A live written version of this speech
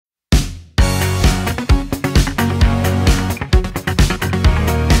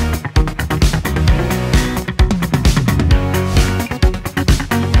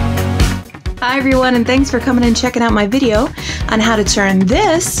Hi everyone, and thanks for coming and checking out my video on how to turn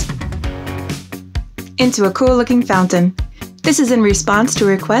this into a cool looking fountain. This is in response to a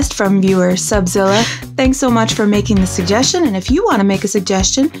request from viewer Subzilla. Thanks so much for making the suggestion, and if you want to make a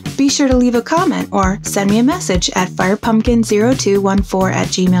suggestion, be sure to leave a comment or send me a message at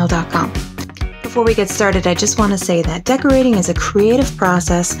firepumpkin0214@gmail.com. Before we get started, I just want to say that decorating is a creative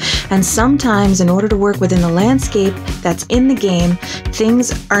process, and sometimes in order to work within the landscape that's in the game,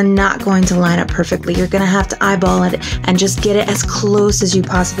 things are not going to line up perfectly. You're going to have to eyeball it and just get it as close as you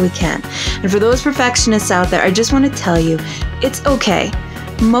possibly can. And for those perfectionists out there, I just want to tell you, it's okay.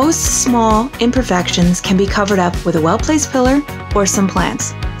 Most small imperfections can be covered up with a well-placed pillar or some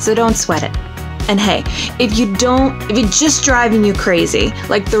plants, so don't sweat it. And hey, if it's just driving you crazy,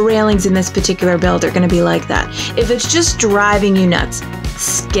 like the railings in this particular build are going to be like that. If it's just driving you nuts,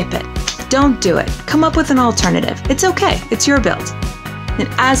 skip it. Don't do it. Come up with an alternative. It's okay. It's your build. And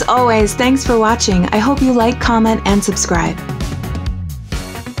as always, thanks for watching. I hope you like, comment, and subscribe.